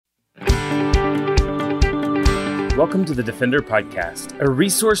welcome to the Defender Podcast, a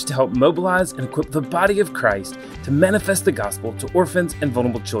resource to help mobilize and equip the body of Christ to manifest the gospel to orphans and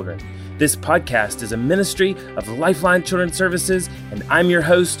vulnerable children. This podcast is a ministry of Lifeline Children's Services, and I'm your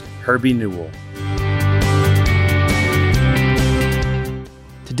host, Herbie Newell.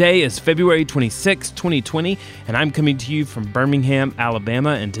 Today is February 26, 2020, and I'm coming to you from Birmingham,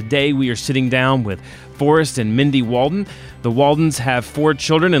 Alabama, and today we are sitting down with Forrest and Mindy Walden. The Waldens have 4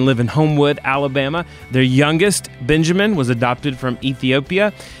 children and live in Homewood, Alabama. Their youngest, Benjamin, was adopted from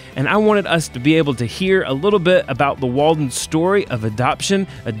Ethiopia, and I wanted us to be able to hear a little bit about the Walden story of adopting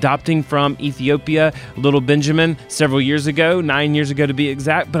from Ethiopia little Benjamin several years ago, 9 years ago to be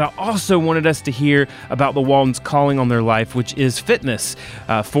exact, but I also wanted us to hear about the Waldens' calling on their life, which is fitness.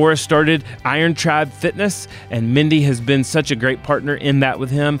 Forrest started Iron Tribe Fitness, and Mindy has been such a great partner in that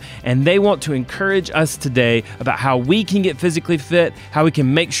with him, and they want to encourage us today about how we can get physically fit, how we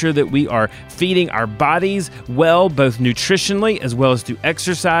can make sure that we are feeding our bodies well, both nutritionally as well as through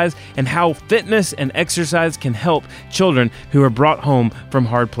exercise, and how fitness and exercise can help children who are brought home from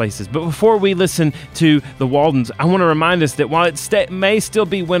hard places. But before we listen to the Waldens, I want to remind us that while it may still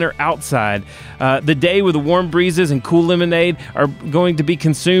be winter outside, the day where the warm breezes and cool lemonade are going to be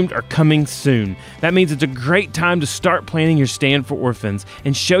consumed are coming soon. That means it's a great time to start planning your Stand for Orphans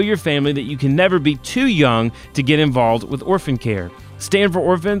and show your family that you can never be too young to get involved with orphan care. Stand for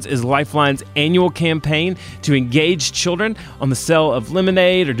Orphans is Lifeline's annual campaign to engage children on the sale of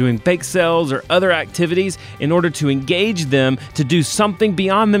lemonade or doing bake sales or other activities in order to engage them to do something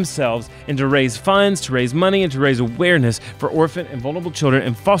beyond themselves and to raise funds, to raise money, and to raise awareness for orphan and vulnerable children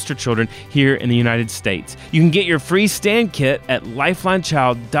and foster children here in the United States. You can get your free stand kit at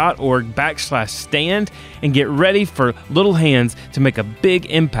lifelinechild.org/stand and get ready for little hands to make a big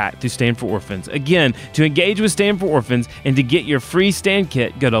impact through Stand for Orphans. Again, to engage with Stand for Orphans and to get your free stand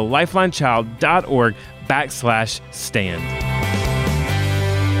kit, go to lifelinechild.org/stand.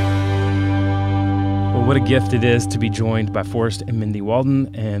 Well, what a gift it is to be joined by Forrest and Mindy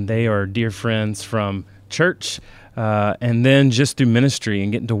Walden, and they are dear friends from church, and then just through ministry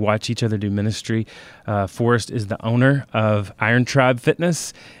and getting to watch each other do ministry. Forrest is the owner of Iron Tribe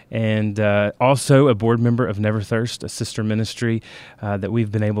Fitness and also a board member of Never Thirst, a sister ministry that we've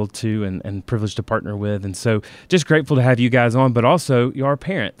been able to and privileged to partner with. And so just grateful to have you guys on, but also you are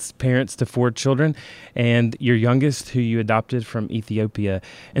parents to 4 children, and your youngest who you adopted from Ethiopia.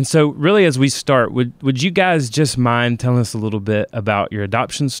 And so really as we start, would you guys just mind telling us a little bit about your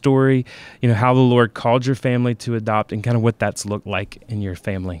adoption story, how the Lord called your family to adopt and kind of what that's looked like in your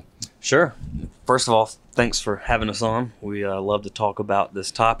family? Sure. First of all, thanks for having us on. We love to talk about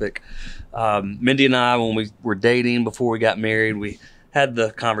this topic. Mindy and I, when we were dating before we got married, we had the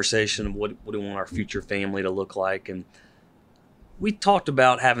conversation of what do we want our future family to look like. And we talked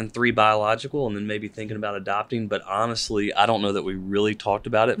about having 3 biological and then maybe thinking about adopting. But honestly, I don't know that we really talked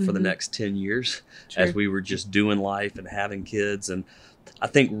about it for the next 10 years as we were just doing life and having kids. And I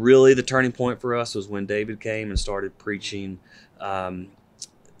think really the turning point for us was when David came and started preaching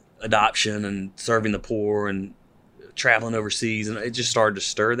adoption and serving the poor and traveling overseas, and it just started to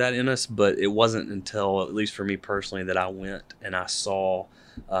stir that in us. But it wasn't until, at least for me personally, that I went and I saw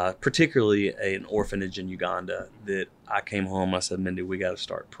particularly an orphanage in Uganda that I came home. I said, Mindy, we got to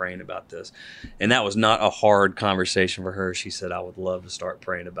start praying about this. And that was not a hard conversation for her. She said, I would love to start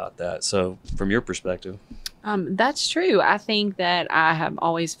praying about that. So from your perspective? That's true. I think that I have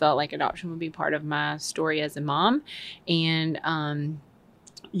always felt like adoption would be part of my story as a mom. And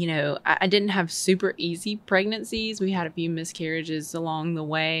I didn't have super easy pregnancies. We had a few miscarriages along the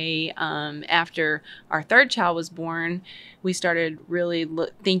way. After our 3rd child was born, we started really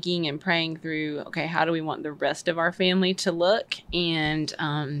thinking and praying through, okay, how do we want the rest of our family to look? And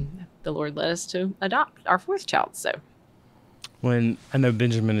the Lord led us to adopt our 4th child. So, when I know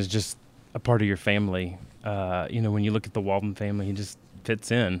Benjamin is just a part of your family, when you look at the Walden family, he just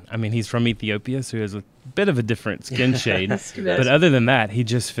fits in. I mean, he's from Ethiopia, so he has a bit of a different skin shade, but other than that, he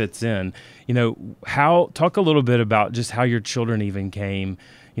just fits in. Talk a little bit about just how your children even came,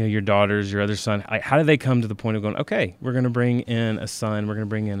 your daughters, your other son. How did they come to the point of going, okay, we're going to bring in a son, we're going to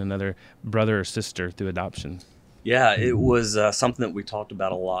bring in another brother or sister through adoption? Yeah, it was something that we talked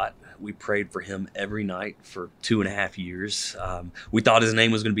about a lot. We prayed for him every night for 2.5 years. We thought his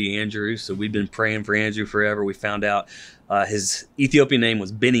name was going to be Andrew, so we'd been praying for Andrew forever. We found out his Ethiopian name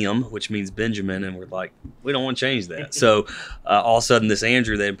was Biniam, which means Benjamin, and we're like, we don't want to change that. So all of a sudden, this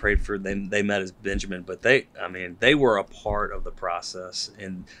Andrew they prayed for, they met as Benjamin, but they were a part of the process.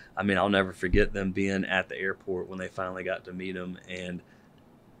 And I'll never forget them being at the airport when they finally got to meet him, and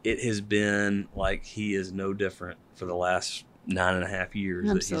it has been like he is no different for the last 9.5 years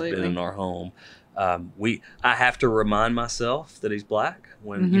Absolutely. that he's been in our home. I have to remind myself that he's black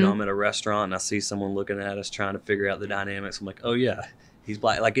when, you know, I'm at a restaurant and I see someone looking at us trying to figure out the dynamics. I'm like, oh yeah, he's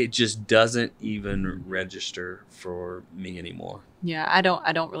black. Like, it just doesn't even register for me anymore. Yeah, I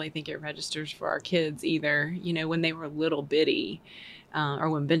don't really think it registers for our kids either. You know, when they were little bitty, or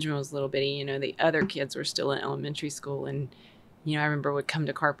when Benjamin was little bitty, you know, the other kids were still in elementary school, and you know, I remember would come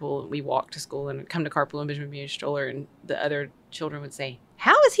to carpool. We walked to school and come to carpool, and Benjamin would be in a stroller, and the other children would say,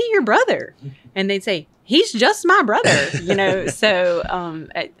 "How is he your brother?" And they'd say, "He's just my brother." You know, so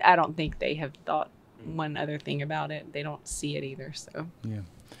I don't think they have thought one other thing about it. They don't see it either. So yeah.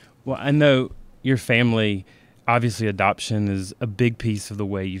 Well, I know your family. Obviously, adoption is a big piece of the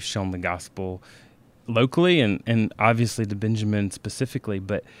way you've shown the gospel locally and obviously to Benjamin specifically.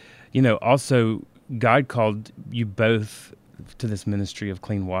 But, you know, also God called you both to this ministry of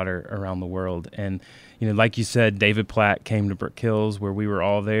clean water around the world. And, you know, like you said, David Platt came to Brook Hills where we were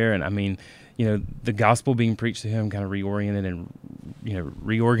all there. And I mean, you know, the gospel being preached to him kind of reoriented and, you know,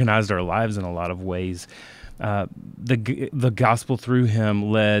 reorganized our lives in a lot of ways. The gospel through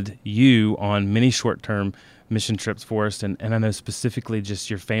him led you on many short-term mission trips for us, and I know specifically just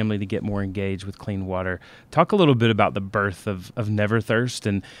your family to get more engaged with clean water. Talk a little bit about the birth of Never Thirst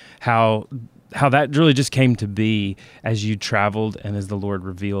and how that really just came to be as you traveled and as the Lord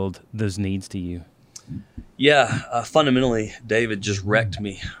revealed those needs to you. Yeah, fundamentally, David just wrecked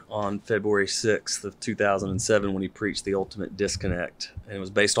me on February 6th of 2007 when he preached The Ultimate Disconnect. And it was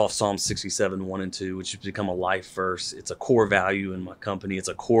based off Psalm 67, 1 and 2, which has become a life verse. It's a core value in my company. It's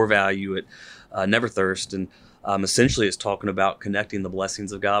a core value at Never Thirst. And essentially it's talking about connecting the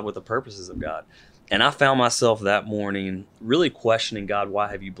blessings of God with the purposes of God. And I found myself that morning really questioning, God, why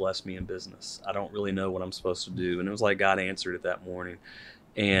have you blessed me in business? I don't really know what I'm supposed to do. And it was like God answered it that morning.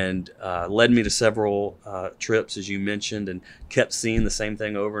 And led me to several trips, as you mentioned, and kept seeing the same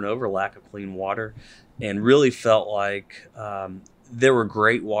thing over and over, lack of clean water, and really felt like there were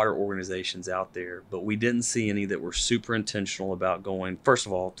great water organizations out there, but we didn't see any that were super intentional about going, first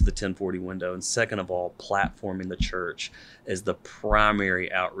of all, to the 1040 window, and second of all, platforming the church as the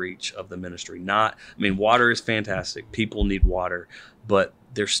primary outreach of the ministry. Water is fantastic. People need water, but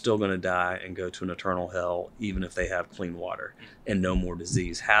they're still going to die and go to an eternal hell, even if they have clean water and no more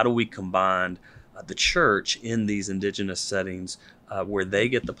disease. How do we combine the church in these indigenous settings where they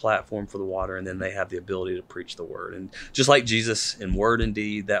get the platform for the water and then they have the ability to preach the word? And just like Jesus in word and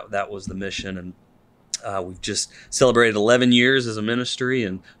deed, that was the mission. And we've just celebrated 11 years as a ministry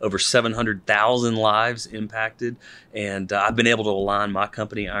and over 700,000 lives impacted. And I've been able to align my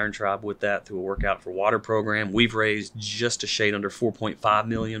company, Iron Tribe, with that through a Workout for Water program. We've raised just a shade under $4.5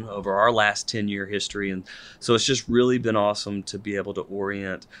 million over our last 10-year history. And so it's just really been awesome to be able to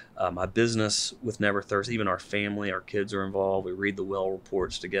orient my business with Never Thirst. Even our family, our kids are involved. We read the well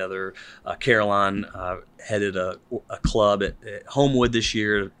reports together. Caroline headed a club at Homewood this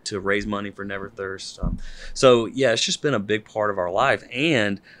year to raise money for Never Thirst. So yeah, it's just been a big part of our life,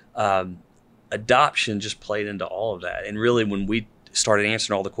 and adoption just played into all of that. And really, when we started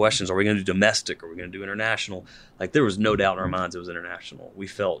answering all the questions, are we going to do domestic? Are we going to do international? Like, there was no doubt in our minds it was international. We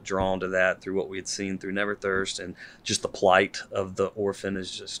felt drawn to that through what we had seen through Never Thirst, and just the plight of the orphan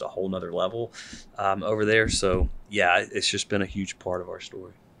is just a whole nother level over there. So yeah, it's just been a huge part of our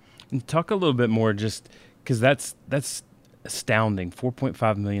story. And talk a little bit more, just because that's astounding.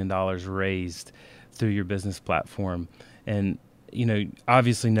 $4.5 million raised through your business platform. And, you know,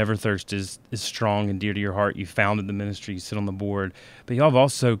 obviously Never Thirst is strong and dear to your heart. You founded the ministry, you sit on the board, but y'all have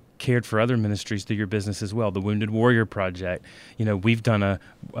also cared for other ministries through your business as well. The Wounded Warrior Project. You know, we've done a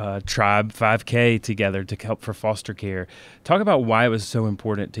Tribe 5K together to help for foster care. Talk about why it was so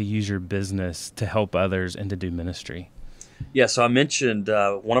important to use your business to help others and to do ministry. Yeah, so I mentioned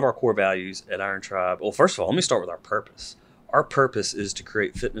one of our core values at Iron Tribe. Well, first of all, let me start with our purpose. Our purpose is to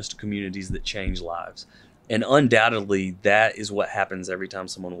create fitness to communities that change lives. And undoubtedly, that is what happens every time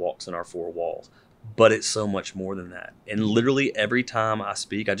someone walks in our four walls. But it's so much more than that. And literally every time I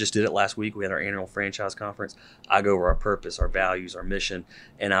speak, I just did it last week. We had our annual franchise conference. I go over our purpose, our values, our mission,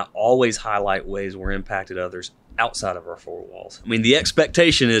 and I always highlight ways we're impacted others outside of our four walls. I mean, the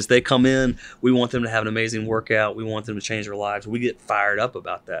expectation is they come in, we want them to have an amazing workout, we want them to change their lives. We get fired up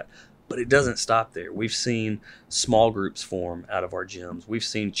about that. But it doesn't stop there. We've seen small groups form out of our gyms. We've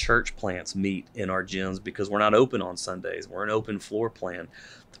seen church plants meet in our gyms because we're not open on Sundays. We're an open floor plan.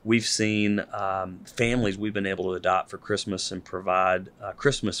 We've seen families we've been able to adopt for Christmas and provide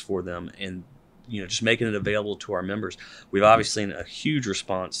Christmas for them, and just making it available to our members. We've obviously seen a huge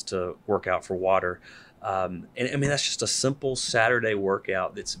response to Workout for Water. And I mean, that's just a simple Saturday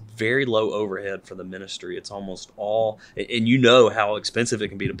workout that's very low overhead for the ministry. It's almost all, and you know how expensive it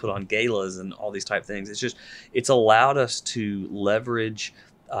can be to put on galas and all these type things. It's allowed us to leverage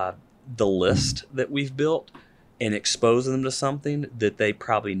the list that we've built and expose them to something that they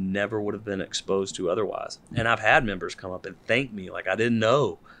probably never would have been exposed to otherwise. And I've had members come up and thank me like, I didn't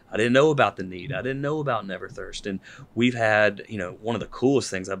know about the need. I didn't know about Never Thirst. And we've had, one of the coolest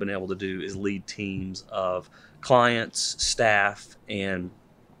things I've been able to do is lead teams of clients, staff, and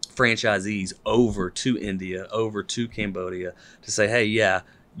franchisees over to India, over to Cambodia to say, hey, yeah,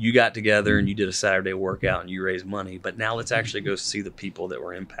 you got together and you did a Saturday workout and you raised money, but now let's actually go see the people that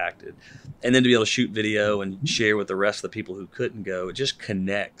were impacted. And then to be able to shoot video and share with the rest of the people who couldn't go, it just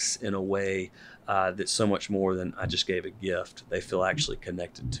connects in a way that's so much more than I just gave a gift. They feel actually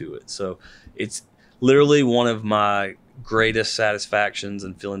connected to it. So it's literally one of my greatest satisfactions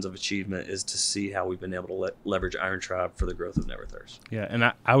and feelings of achievement is to see how we've been able to leverage Iron Tribe for the growth of Never Thirst. Yeah,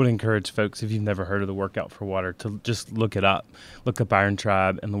 and I would encourage folks, if you've never heard of the Workout for Water, to just look it up. Look up Iron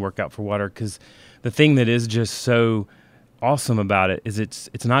Tribe and the Workout for Water, because the thing that is just so awesome about it is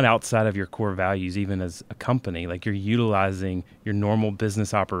it's not outside of your core values, even as a company. Like, you're utilizing your normal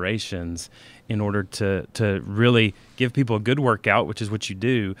business operations in order to really give people a good workout, which is what you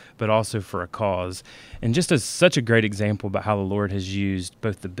do, but also for a cause. And just as such a great example about how the Lord has used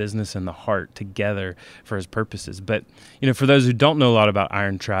both the business and the heart together for his purposes. But, for those who don't know a lot about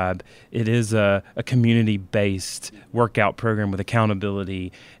Iron Tribe, it is a community-based workout program with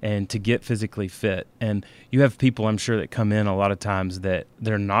accountability and to get physically fit. And you have people, I'm sure, that come in a lot of times that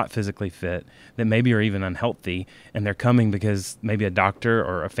they're not physically fit, that maybe are even unhealthy, and they're coming because maybe a doctor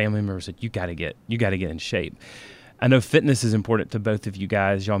or a family member said, you got to get in shape. I know fitness is important to both of you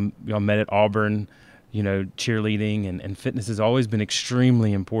guys. Y'all met at Auburn, cheerleading, and fitness has always been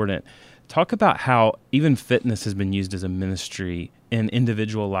extremely important. Talk about how even fitness has been used as a ministry in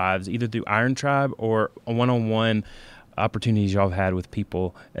individual lives, either through Iron Tribe or one-on-one opportunities y'all have had with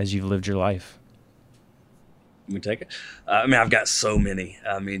people as you've lived your life. We take it. I've got so many.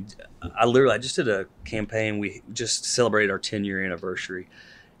 I just did a campaign. We just celebrated our 10-year anniversary.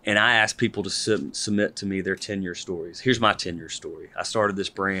 And I asked people to submit to me their 10-year stories. Here's my 10-year story. I started this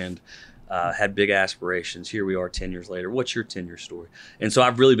brand, had big aspirations. Here we are 10 years later. What's your 10-year story? And so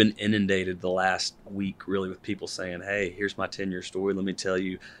I've really been inundated the last week really with people saying, hey, here's my 10-year story. Let me tell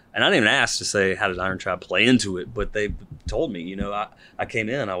you. And I didn't even ask to say, how does Iron Tribe play into it? But they told me, I came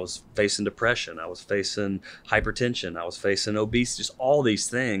in, I was facing depression. I was facing hypertension. I was facing obesity, just all these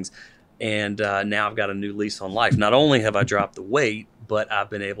things. And now I've got a new lease on life. Not only have I dropped the weight, but I've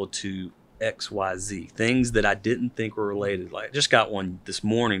been able to XYZ, things that I didn't think were related. Like, I just got one this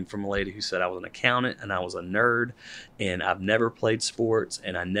morning from a lady who said I was an accountant and I was a nerd and I've never played sports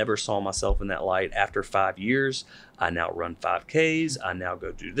and I never saw myself in that light. After 5 years, I now run 5Ks. I now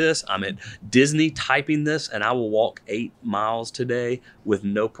go do this. I'm at Disney typing this and I will walk 8 miles today with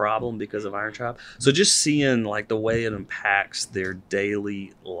no problem because of Iron Tribe. So just seeing like the way it impacts their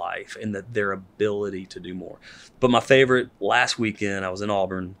daily life and their ability to do more. But my favorite, last weekend, I was in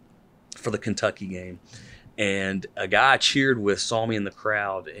Auburn for the Kentucky game, and a guy I cheered with saw me in the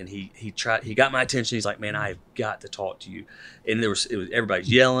crowd, and he got my attention. He's like, man, I've got to talk to you. And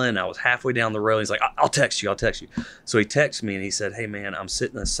everybody's yelling. I was halfway down the road. He's like, I'll text you. So he texted me and he said, hey man, I'm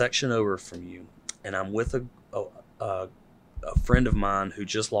sitting a section over from you, and I'm with a friend of mine who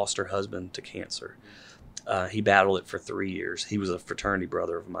just lost her husband to cancer. He battled it for 3 years. He was a fraternity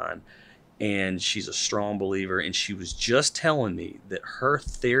brother of mine. And she's a strong believer, and she was just telling me that her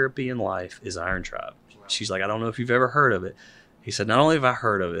therapy in life is Iron Tribe. She's like, I don't know if you've ever heard of it. He said, not only have I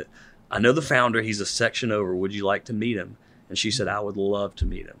heard of it, I know the founder. He's a section over. Would you like to meet him? And she said, I would love to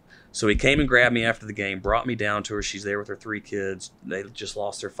meet him. So he came and grabbed me after the game, brought me down to her. She's there with her 3 kids. They just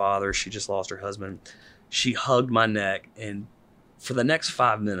lost their father. She just lost her husband. She hugged my neck, and for the next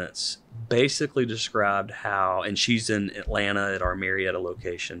 5 minutes, basically described how, and she's in Atlanta at our Marietta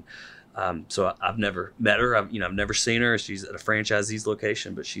location. So I've never met her. I've never seen her. She's at a franchisee's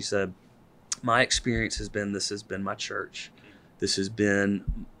location, but she said, my experience has been, this has been my church. This has been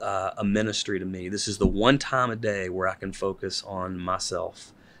a ministry to me. This is the one time a day where I can focus on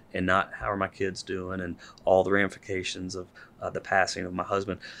myself and not how are my kids doing and all the ramifications of the passing of my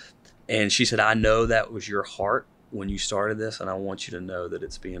husband. And she said, I know that was your heart when you started this, and I want you to know that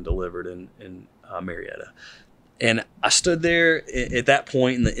it's being delivered in Marietta. And I stood there at that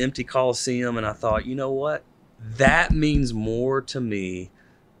point in the empty Coliseum, and I thought, you know what? That means more to me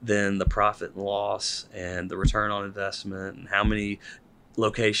than the profit and loss and the return on investment and how many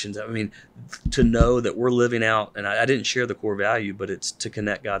locations. I mean, to know that we're living out, and I didn't share the core value, but it's to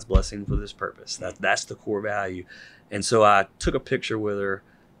connect God's blessing for this purpose. That's the core value. And so I took a picture with her,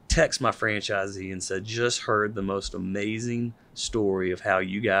 text my franchisee and said, just heard the most amazing story of how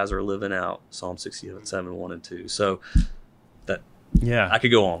you guys are living out Psalm 67, 1 and 2. So that, Yeah. I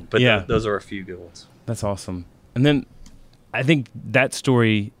could go on, but Yeah. those are a few good ones. That's awesome. And then I think that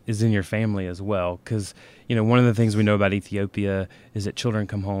story is in your family as well, because, one of the things we know about Ethiopia is that children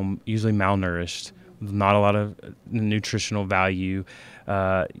come home usually malnourished, with not a lot of nutritional value,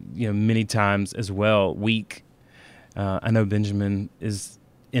 many times as well, weak. I know Benjamin is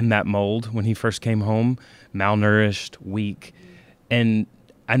in that mold when he first came home, malnourished, weak. And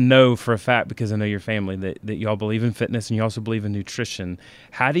I know for a fact, because I know your family, that y'all believe in fitness and you also believe in nutrition.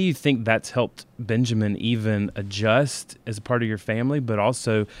 How do you think that's helped Benjamin even adjust as a part of your family, but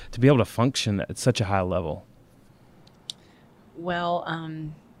also to be able to function at such a high level? Well,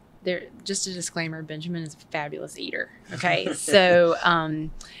 just a disclaimer, Benjamin is a fabulous eater. Okay. So,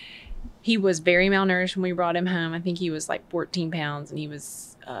 he was very malnourished when we brought him home. I think he was like 14 pounds and he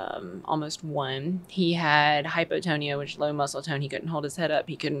was almost 1. He had hypotonia, which is low muscle tone. He couldn't hold his head up.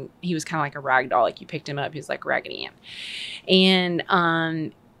 He was kind of like a rag doll. Like you picked him up, he was like a raggedy ant.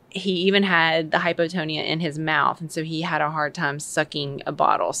 And he even had the hypotonia in his mouth. And so he had a hard time sucking a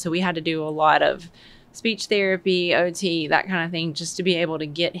bottle. So we had to do a lot of speech therapy, OT, that kind of thing, just to be able to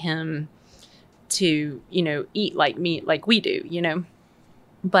get him to, eat like we do,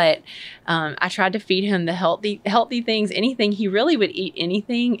 But I tried to feed him the healthy things, anything. He really would eat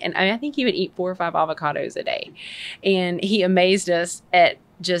anything. And I think he would eat 4 or 5 avocados a day. And he amazed us at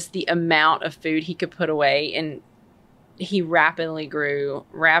just the amount of food he could put away. And he rapidly grew.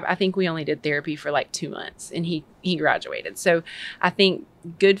 I think we only did therapy for like 2 months and he graduated. So I think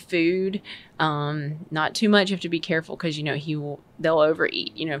good food, not too much. You have to be careful because, they'll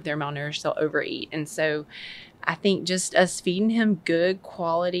overeat. If they're malnourished, they'll overeat. And so I think just us feeding him good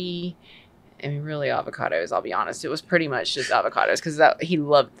quality, really avocados, I'll be honest. It was pretty much just avocados because he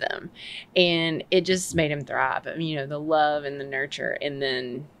loved them. And it just made him thrive. The love and the nurture and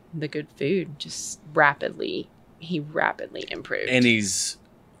then the good food just he rapidly improved. And he's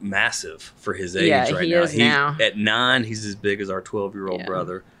massive for his age right he now. Is now. At 9, he's as big as our 12-year-old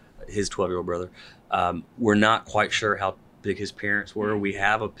brother, his 12-year-old brother. We're not quite sure how big his parents were. We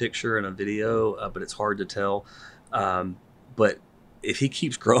have a picture and a video, but it's hard to tell. But if he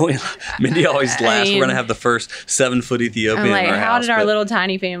keeps growing, Mindy always laughs. We're going to have the first 7-foot Ethiopian I'm like, in our how house. did our little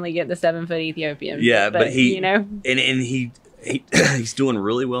tiny family get the 7-foot Ethiopian? Yeah, but he, and he's doing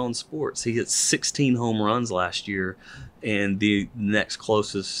really well in sports. He hit 16 home runs last year, and the next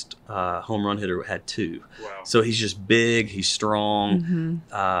closest home run hitter had 2. Wow. So he's just big. He's strong.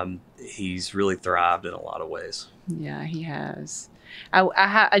 He's really thrived in a lot of ways. Yeah, he has.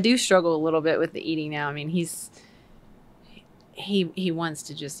 I do struggle a little bit with the eating now. He wants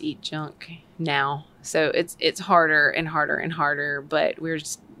to just eat junk now, so it's harder and harder and harder. But we're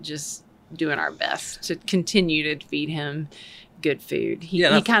just doing our best to continue to feed him good food. He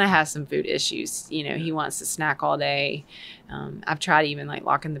kind of has some food issues. He wants to snack all day. I've tried even like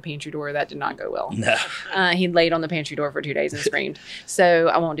locking the pantry door. That did not go well. No. He laid on the pantry door for 2 days and screamed. So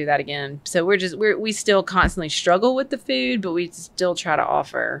I won't do that again. So we still constantly struggle with the food, but we still try to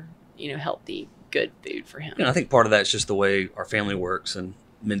offer, healthy, good food for him. I think part of that's just the way our family works, and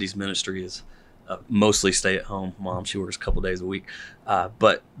Mindy's ministry is mostly stay-at-home mom. She works a couple days a week,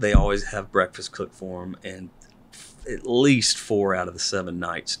 but they always have breakfast cooked for him, and at least 4 out of the 7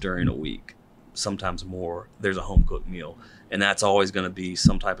 nights during a week, sometimes more, there's a home-cooked meal. And that's always going to be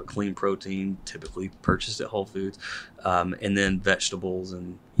some type of clean protein, typically purchased at Whole Foods, and then vegetables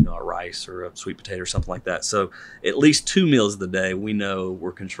and a rice or a sweet potato or something like that. So at least 2 meals of the day, we know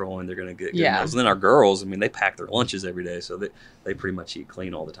we're controlling. They're going to get good meals. And then our girls, they pack their lunches every day, so they pretty much eat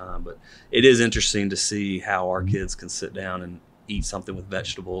clean all the time. But it is interesting to see how our kids can sit down and eat something with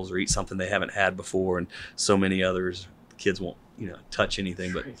vegetables or eat something they haven't had before, and so many others kids won't touch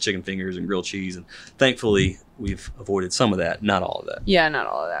anything but chicken fingers and grilled cheese. And thankfully we've avoided some of that, not all of that. Yeah, not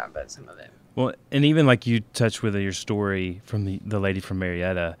all of that, but some of it. Well, and even like you touched with your story from the lady from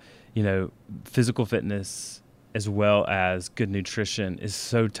Marietta, physical fitness as well as good nutrition is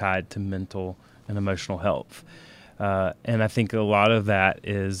so tied to mental and emotional health. And I think a lot of that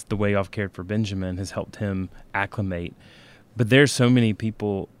is the way y'all have cared for Benjamin has helped him acclimate. But there's so many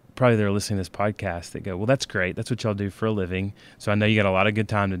people probably that are listening to this podcast that go, well, that's great. That's what y'all do for a living. So I know you got a lot of good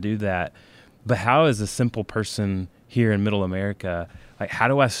time to do that. But how, as a simple person here in Middle America, how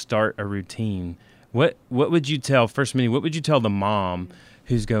do I start a routine? What would you tell, first Mindy, what would you tell the mom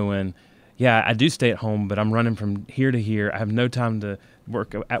who's going, yeah, I do stay at home, but I'm running from here to here. I have no time to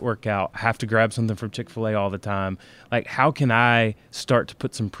workout, have to grab something from Chick-fil-A all the time. Like, how can I start to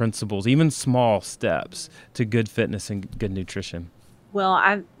put some principles, even small steps, to good fitness and good nutrition? Well,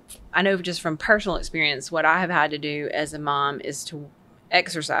 I know just from personal experience, what I have had to do as a mom is to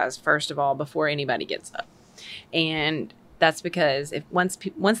exercise, first of all, before anybody gets up. And that's because once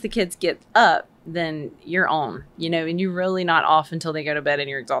the kids get up, then you're on, and you're really not off until they go to bed and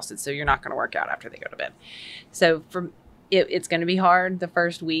you're exhausted. So you're not going to work out after they go to bed. So it's going to be hard the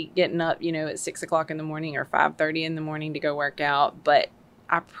first week getting up, at 6 o'clock in the morning or 5:30 in the morning to go work out. But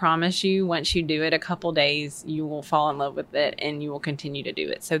I promise you, once you do it a couple days, you will fall in love with it and you will continue to do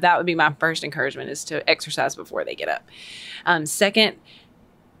it. So that would be my first encouragement, is to exercise before they get up. Second,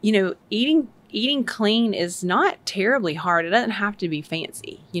 eating clean is not terribly hard. It doesn't have to be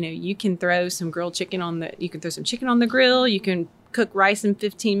fancy. You can throw some grilled chicken you can throw some chicken on the grill. You can cook rice in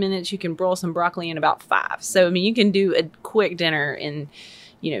 15 minutes. You can broil some broccoli in about 5. So, you can do a quick dinner in,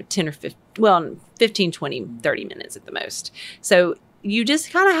 10 or 15, 20, 30 minutes at the most. So you just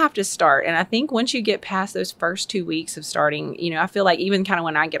kind of have to start. And I think once you get past those first 2 weeks of starting, I feel like even kind of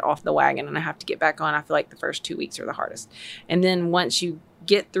when I get off the wagon and I have to get back on, I feel like the first 2 weeks are the hardest. And then once you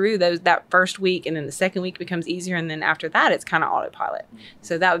get through that first week, and then the second week becomes easier, and then after that it's kind of autopilot.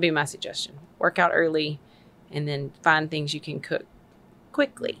 So that would be my suggestion. Work out early, and then find things you can cook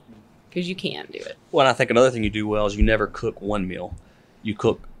quickly, because you can do it. Well, and I think another thing you do well is you never cook one meal. You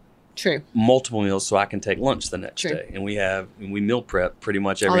cook multiple meals, so I can take lunch the next day. And we meal prep pretty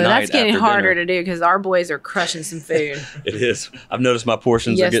much every night. That's getting harder to do, because our boys are crushing some food. It is. I've noticed my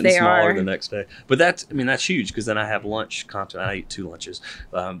portions are getting smaller the next day. But that's huge, because then I have lunch content. I eat 2 lunches,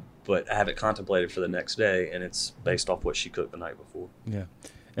 but I have it contemplated for the next day, and it's based off what she cooked the night before. Yeah.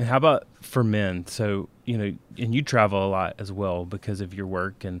 And how about for men? So, and you travel a lot as well because of your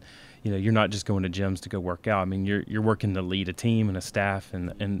work, and you're not just going to gyms to go work out. I mean, you're working to lead a team and a staff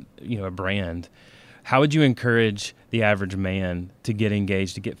and a brand. How would you encourage the average man to get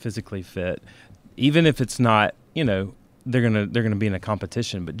engaged, to get physically fit, even if it's not, they're gonna be in a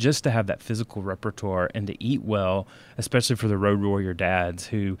competition, but just to have that physical repertoire and to eat well, especially for the road warrior dads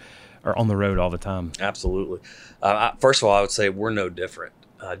who are on the road all the time? Absolutely. First of all, I would say we're no different.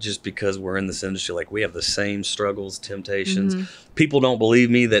 Just because we're in this industry, like, we have the same struggles, temptations. Mm-hmm. People don't believe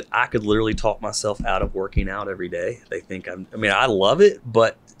me that I could literally talk myself out of working out every day. They think I love it,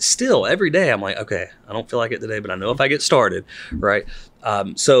 but still every day I'm like, okay, I don't feel like it today, but I know if I get started, right?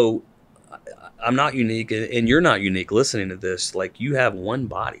 So I'm not unique, and you're not unique listening to this. Like, you have one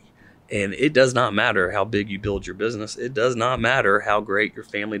body. And it does not matter how big you build your business. It does not matter how great your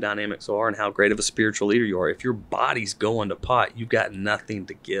family dynamics are and how great of a spiritual leader you are. If your body's going to pot, you've got nothing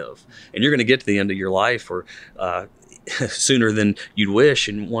to give. And you're going to get to the end of your life, or sooner than you'd wish,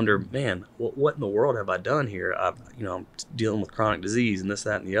 and wonder, man, what in the world have I done here? I'm dealing with chronic disease and this,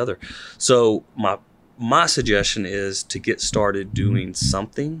 that, and the other. So my suggestion is to get started doing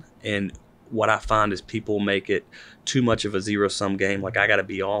something. And what I find is people make it too much of a zero-sum game. Like, I got to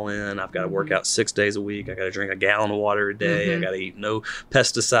be all in. I've got to work out 6 days a week. I got to drink a gallon of water a day. Mm-hmm. I got to eat no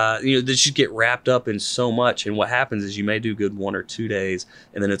pesticide. They just get wrapped up in so much. And what happens is you may do good 1 or 2 days,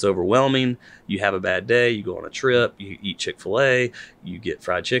 and then it's overwhelming. You have a bad day. You go on a trip. You eat Chick-fil-A. You get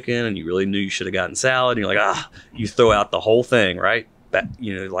fried chicken, and you really knew you should have gotten salad. And you're like, you throw out the whole thing, right?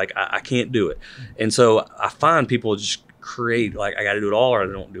 I can't do it. And so I find people just create, like, I got to do it all or I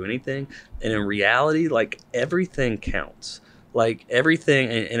don't do anything. And in reality, like, everything counts. Like, everything,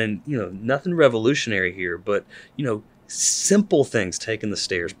 and nothing revolutionary here, but simple things, taking the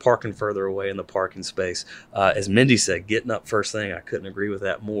stairs, parking further away in the parking space. As Mindy said, getting up first thing, I couldn't agree with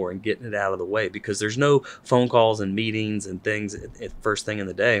that more, and getting it out of the way, because there's no phone calls and meetings and things at first thing in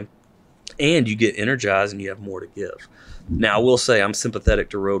the day. And you get energized and you have more to give. Now, I will say I'm sympathetic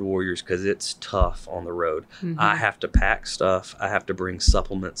to road warriors, because it's tough on the road. Mm-hmm. I have to pack stuff. I have to bring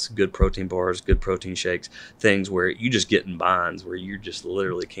supplements, good protein bars, good protein shakes, things where you just get in binds where you just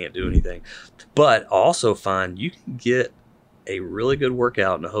literally can't do anything. But I also find you can get a really good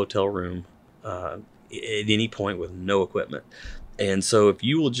workout in a hotel room at any point with no equipment. And so if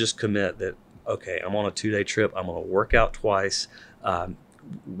you will just commit that, okay, I'm on a 2-day trip, I'm going to work out twice.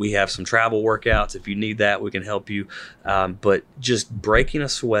 We have some travel workouts. If you need that, we can help you. But just breaking a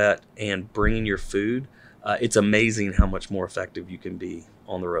sweat and bringing your food, it's amazing how much more effective you can be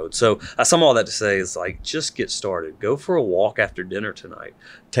on the road. So I sum all that to say is, like, just get started. Go for a walk after dinner tonight.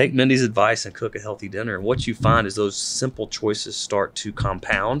 Take Mindy's advice and cook a healthy dinner. And what you find is those simple choices start to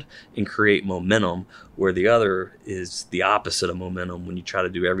compound and create momentum, where the other is the opposite of momentum. When you try to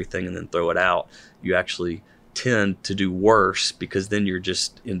do everything and then throw it out, you actually tend to do worse, because then you're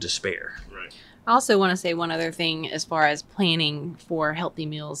just in despair. Right. I also want to say one other thing as far as planning for healthy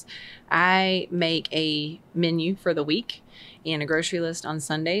meals. I make a menu for the week and a grocery list on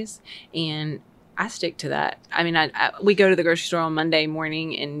Sundays, and I stick to that. I mean, we go to the grocery store on Monday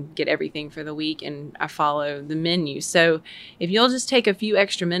morning and get everything for the week, and I follow the menu. So if you'll just take a few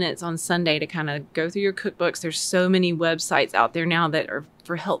extra minutes on Sunday to kind of go through your cookbooks, there's so many websites out there now that are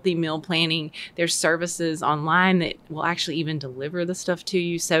for healthy meal planning. There's services online that will actually even deliver the stuff to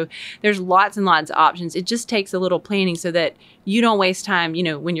you. So there's lots and lots of options. It just takes a little planning so that you don't waste time,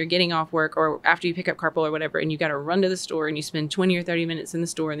 when you're getting off work or after you pick up carpool or whatever, and you got to run to the store and you spend 20 or 30 minutes in the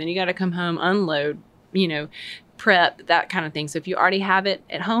store, and then you got to come home, unload, prep, that kind of thing. So if you already have it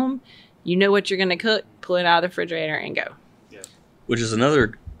at home, you know what you're going to cook, pull it out of the refrigerator and go. Yeah. Which is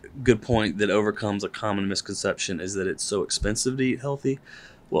another good point that overcomes a common misconception, is that it's so expensive to eat healthy.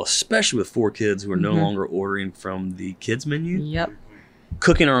 Well, especially with 4 kids who are no longer ordering from the kids menu. Yep.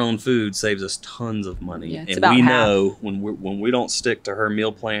 Cooking our own food saves us tons of money. Yeah, it's and about we half. know when we don't stick to her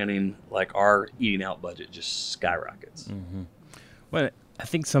meal planning, like our eating out budget just skyrockets. Mm-hmm. Well, I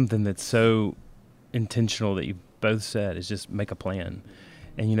think something that's so intentional that you both said is just make a plan.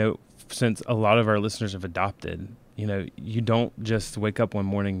 And, since a lot of our listeners have adopted, you don't just wake up one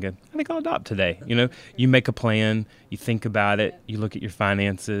morning and go, I think I'll adopt today. You make a plan, you think about it, you look at your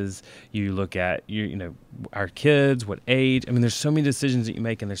finances, you look at our kids, what age. I mean, there's so many decisions that you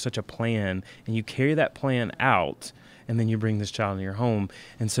make, and there's such a plan, and you carry that plan out, and then you bring this child into your home.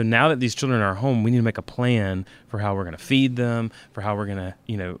 And so now that these children are home, we need to make a plan for how we're going to feed them, for how we're going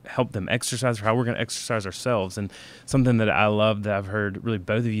to, help them exercise, for how we're going to exercise ourselves. And something that I love that I've heard really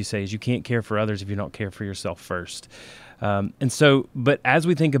both of you say is you can't care for others if you don't care for yourself first. But as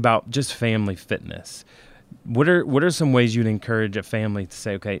we think about just family fitness, what are some ways you'd encourage a family to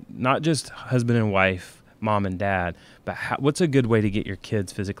say, okay, not just husband and wife, mom and dad, but what's a good way to get your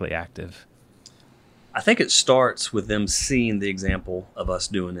kids physically active? I think it starts with them seeing the example of us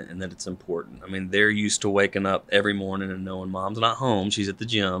doing it and that it's important. I mean, they're used to waking up every morning and knowing mom's not home. She's at the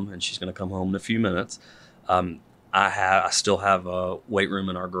gym and she's going to come home in a few minutes. I still have a weight room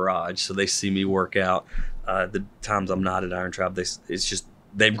in our garage, so they see me work out. The times I'm not at Iron Tribe, it's just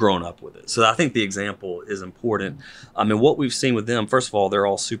they've grown up with it. So I think the example is important. I mean, what we've seen with them, first of all, they're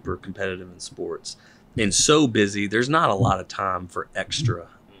all super competitive in sports and so busy. There's not a lot of time for extra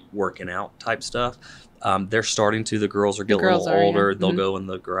working out type stuff. They're starting to. The girls are getting a little older. Yeah. They'll go in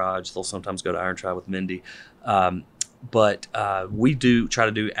the garage. They'll sometimes go to Iron Tribe with Mindy. But we do try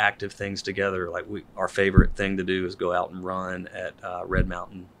to do active things together. Like our favorite thing to do is go out and run at Red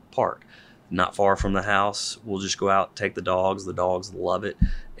Mountain Park. Not far from the house. We'll just go out, take the dogs. The dogs love it,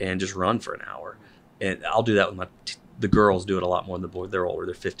 and just run for an hour. And I'll do that with the girls do it a lot more than the boys. They're older.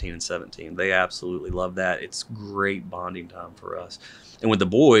 They're 15 and 17. They absolutely love that. It's great bonding time for us. And with the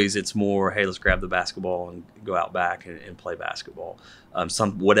boys, it's more, hey, let's grab the basketball and go out back and play basketball.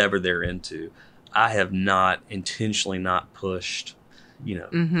 Whatever they're into. I have not intentionally not pushed,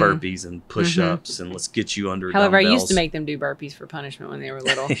 burpees and push-ups and let's get you under However, dumbbells. I used to make them do burpees for punishment when they were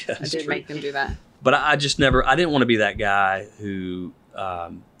little. Yeah, I did make them do that. But I didn't want to be that guy who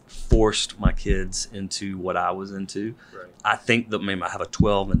forced my kids into what I was into. Right. I think that maybe I have a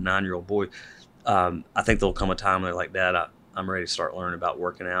 12 and 9-year-old boy. I think there'll come a time where they're like, Dad, I'm ready to start learning about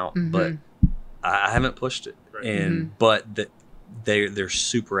working out, but I haven't pushed it. Right. And but they're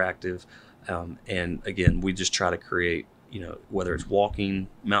super active. And again, we just try to create, whether it's walking,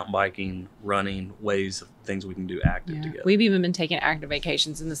 mountain biking, running, ways of things we can do active together. We've even been taking active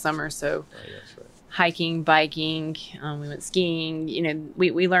vacations in the summer. So that's right. Hiking, biking, we went skiing.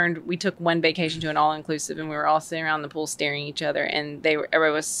 We took one vacation to an all-inclusive, and we were all sitting around the pool staring at each other, and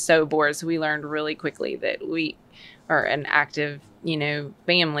everybody was so bored. So we learned really quickly that we are an active,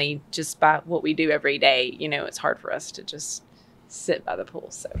 family just by what we do every day. It's hard for us to just sit by the pool.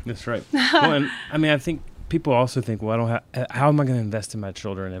 So that's right. Well, and I mean, I think people also think, well, I don't have. How am I going to invest in my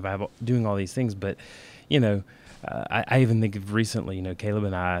children if I'm doing all these things? But I even think of recently, Caleb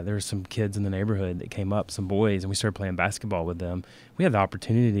and I, there were some kids in the neighborhood that came up, some boys, and we started playing basketball with them. We had the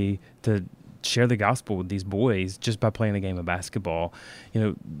opportunity to share the gospel with these boys just by playing a game of basketball.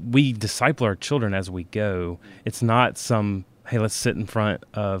 We disciple our children as we go. It's not hey, let's sit in front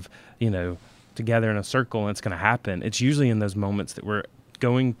of, together in a circle and it's going to happen. It's usually in those moments that we're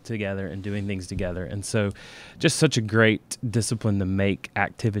going together and doing things together. And so just such a great discipline to make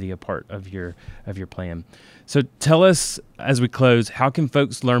activity a part of your plan. So tell us, as we close, how can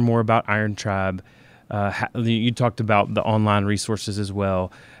folks learn more about Iron Tribe? You talked about the online resources as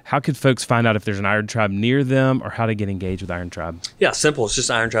well. How could folks find out if there's an Iron Tribe near them or how to get engaged with Iron Tribe? Yeah, simple. It's just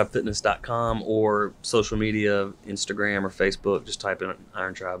irontribefitness.com or social media, Instagram or Facebook. Just type in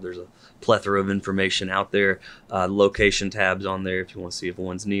Iron Tribe. There's a plethora of information out there. Location tabs on there if you want to see if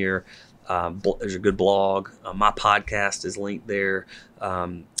one's near. There's a good blog. My podcast is linked there.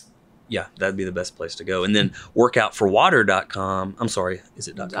 Yeah, that'd be the best place to go. And then workoutforwater.com, I'm sorry, is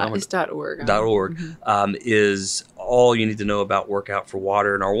it .com? It's .org. .org is all you need to know about Workout for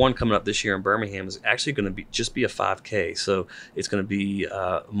Water. And our one coming up this year in Birmingham is actually going to be just be a 5K. So it's going to be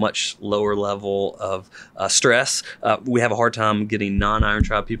a much lower level of stress. We have a hard time getting non-Iron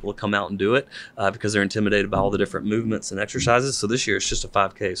Tribe people to come out and do it because they're intimidated by all the different movements and exercises. So this year it's just a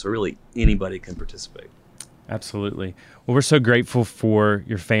 5K. So really anybody can participate. Absolutely. Well, we're so grateful for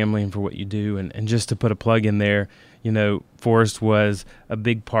your family and for what you do. And just to put a plug in there, you know, Forrest was a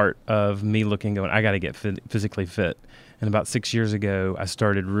big part of me going, I got to get physically fit. And about 6 years ago, I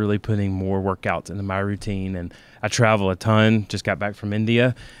started really putting more workouts into my routine. And I travel a ton, just got back from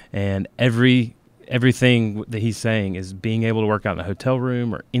India. And everything that he's saying is being able to work out in a hotel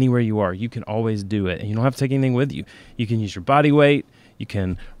room or anywhere you are, you can always do it. And you don't have to take anything with you. You can use your body weight. You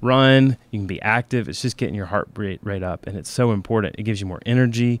can run, you can be active. It's just getting your heart rate up, and it's so important. It gives you more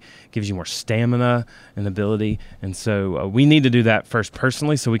energy, gives you more stamina and ability, and so we need to do that first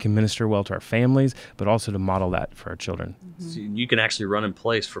personally so we can minister well to our families, but also to model that for our children. So you can actually run in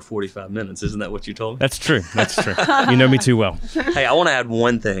place for 45 minutes. Isn't that what you told me? That's true. That's true. You know me too well. Hey, I want to add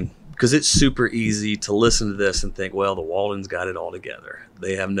one thing, because it's super easy to listen to this and think, well, the Waldens got it all together.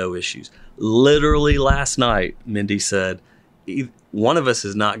 They have no issues. Literally last night, Mindy said, one of us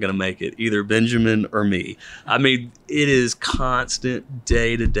is not going to make it, either Benjamin or me. I mean, it is constant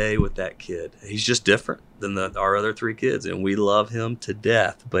day to day with that kid. He's just different than our other three kids, and we love him to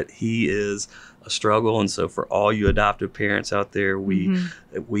death, but he is a struggle. And so for all you adoptive parents out there, we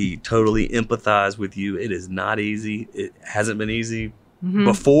totally empathize with you. It is not easy. It hasn't been easy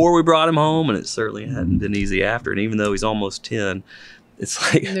before we brought him home, and it certainly hadn't been easy after. And even though he's almost 10,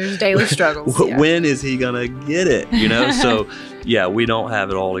 it's like there's daily struggles. When is he gonna get it? You know, so yeah, we don't have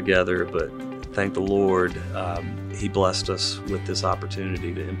it all together, but thank the Lord, He blessed us with this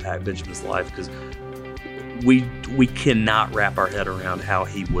opportunity to impact Benjamin's life, because we cannot wrap our head around how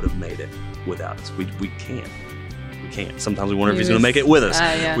he would have made it without us. We can't. Sometimes we wonder if he's gonna make it with us.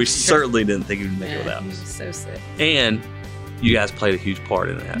 We certainly didn't think he would make it without us. So sick. And you guys played a huge part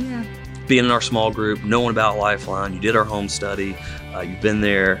in that. Yeah. Being in our small group, knowing about Lifeline, you did our home study, you've been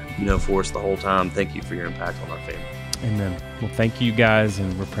there, for us the whole time. Thank you for your impact on our family. Amen. Well, thank you guys,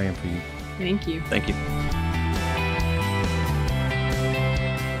 and we're praying for you. Thank you. Thank you.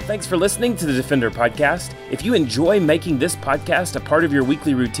 Thanks for listening to the Defender Podcast. If you enjoy making this podcast a part of your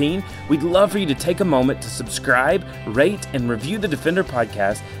weekly routine, we'd love for you to take a moment to subscribe, rate, and review the Defender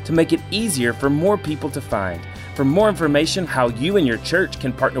Podcast to make it easier for more people to find. For more information how you and your church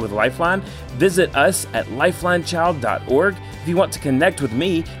can partner with Lifeline, visit us at lifelinechild.org. If you want to connect with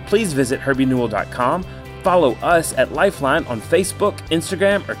me, please visit herbienewell.com. Follow us at Lifeline on Facebook,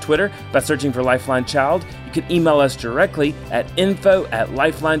 Instagram, or Twitter by searching for Lifeline Child. You can email us directly at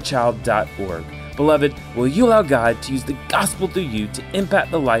info@lifelinechild.org. Beloved, will you allow God to use the gospel through you to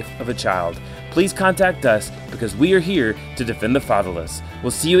impact the life of a child? Please contact us, because we are here to defend the fatherless.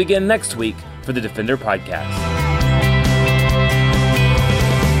 We'll see you again next week for the Defender Podcast.